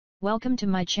Welcome to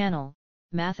my channel,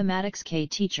 Mathematics K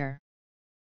Teacher.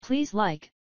 Please like,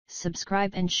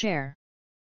 subscribe and share.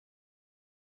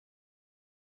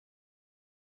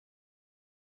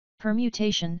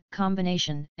 Permutation,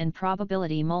 combination, and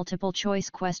probability multiple choice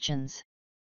questions.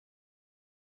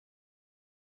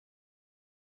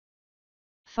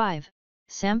 5.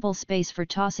 Sample space for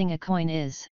tossing a coin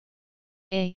is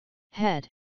A. Head,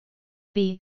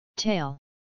 B. Tail,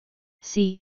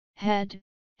 C. Head,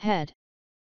 head,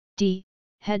 D.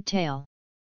 Head tail.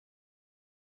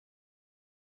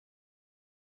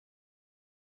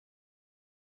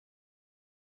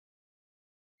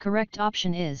 Correct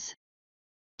option is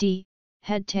D.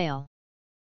 Head tail.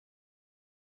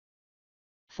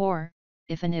 4.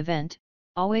 If an event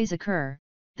always occur,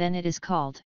 then it is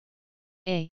called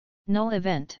A. Null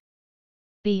event,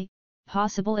 B.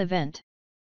 Possible event,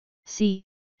 C.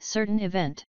 Certain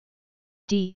event,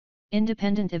 D.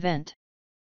 Independent event.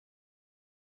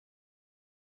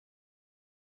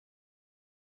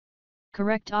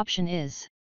 Correct option is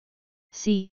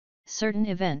C. Certain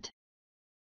event.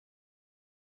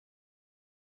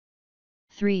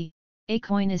 3. A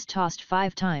coin is tossed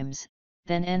 5 times,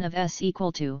 then n of s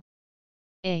equal to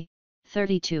A.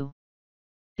 32,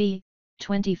 B.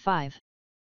 25,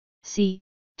 C.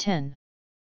 10,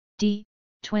 D.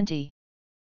 20.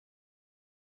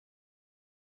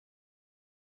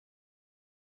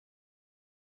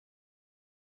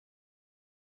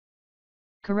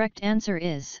 Correct answer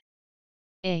is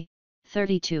A.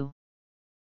 32.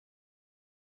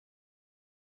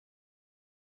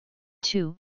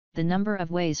 2. The number of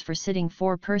ways for sitting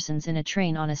 4 persons in a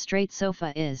train on a straight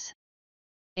sofa is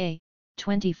A.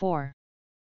 24,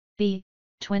 B.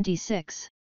 26,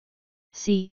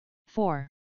 C. 4,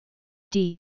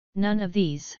 D. None of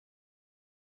these.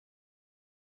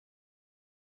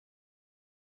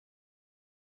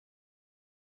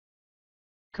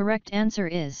 Correct answer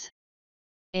is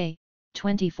A.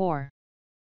 24.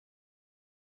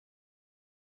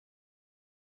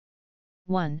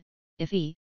 1. If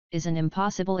E is an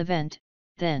impossible event,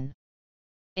 then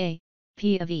A.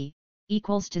 P of E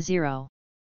equals to 0,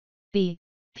 B.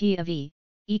 P of E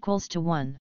equals to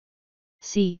 1,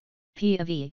 C. P of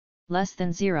E less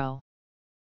than 0,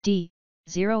 D.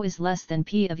 0 is less than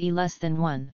P of E less than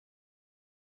 1.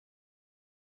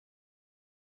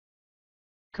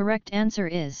 Correct answer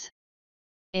is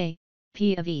A.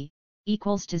 P of E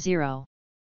equals to 0.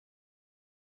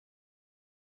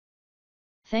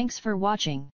 Thanks for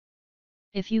watching.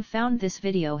 If you found this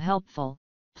video helpful,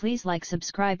 please like,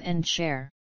 subscribe and share.